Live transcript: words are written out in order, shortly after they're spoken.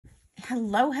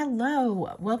Hello,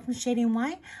 hello. Welcome to Shady and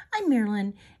Why. I'm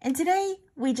Marilyn, and today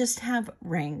we just have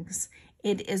rings.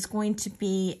 It is going to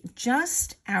be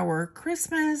just our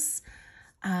Christmas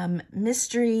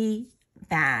mystery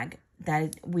bag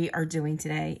that we are doing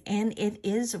today, and it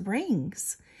is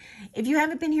rings. If you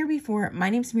haven't been here before, my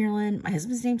name's Marilyn, my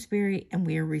husband's name's Barry, and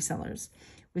we are resellers.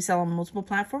 We sell on multiple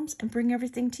platforms and bring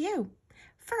everything to you.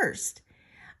 First,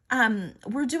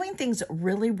 we're doing things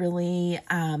really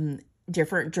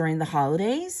different during the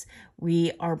holidays.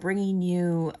 We are bringing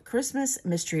you Christmas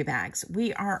mystery bags.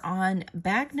 We are on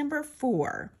bag number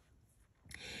 4.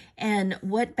 And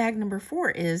what bag number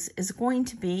 4 is going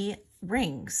to be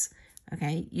rings.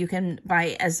 Okay, you can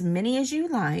buy as many as you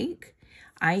like.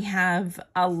 I have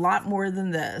a lot more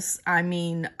than this. I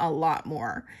mean, a lot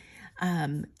more.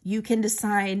 You can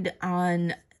decide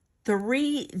on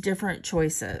 3 different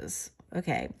choices.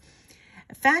 Okay.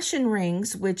 Fashion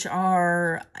rings, which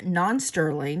are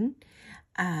non-sterling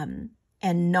and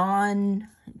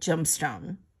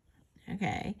non-gemstone,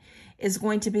 okay, is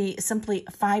going to be simply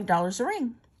 $5 a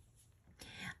ring.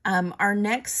 Our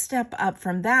next step up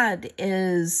from that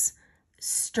is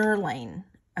sterling,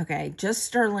 okay, just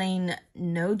sterling,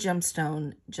 no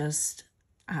gemstone, just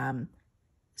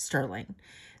sterling.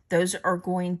 Those are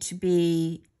going to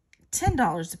be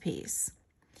 $10 a piece.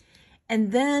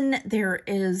 And then there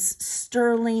is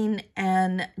sterling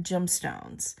and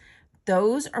gemstones.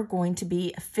 Those are going to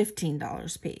be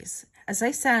 $15 a piece. As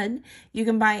I said, you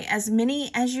can buy as many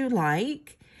as you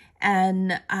like.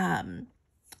 And I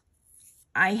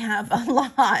have a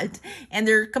lot. And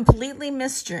they're completely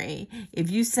mystery. If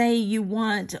you say you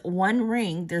want one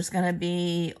ring, there's going to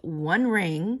be one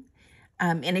ring.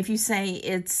 And if you say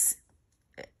it's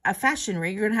a fashion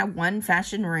ring, you're going to have one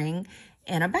fashion ring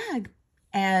in a bag.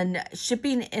 And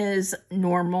shipping is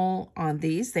normal on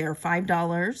these. They are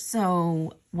 $5.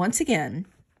 So once again,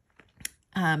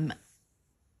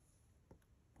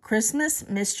 Christmas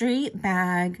mystery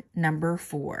bag number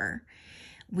 4.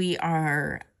 We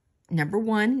are, number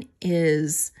 1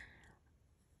 is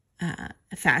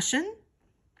fashion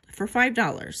for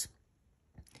 $5.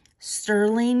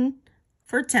 Sterling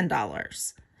for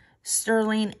 $10.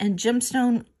 Sterling and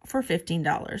gemstone for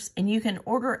 $15, and you can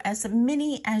order as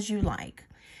many as you like.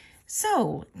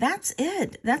 So that's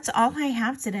it. That's all I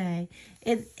have today.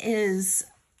 It is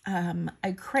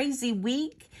a crazy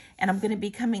week, and I'm going to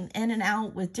be coming in and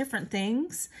out with different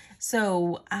things.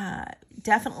 So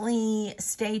definitely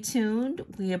stay tuned.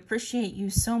 We appreciate you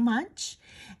so much,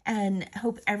 and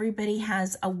hope everybody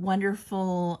has a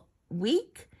wonderful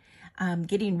week.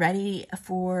 Getting ready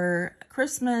for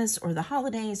Christmas or the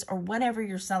holidays or whatever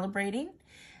you're celebrating.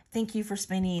 Thank you for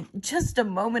spending just a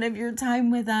moment of your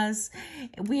time with us.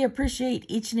 We appreciate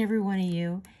each and every one of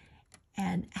you.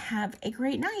 And have a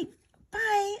great night.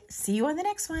 Bye. See you on the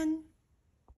next one.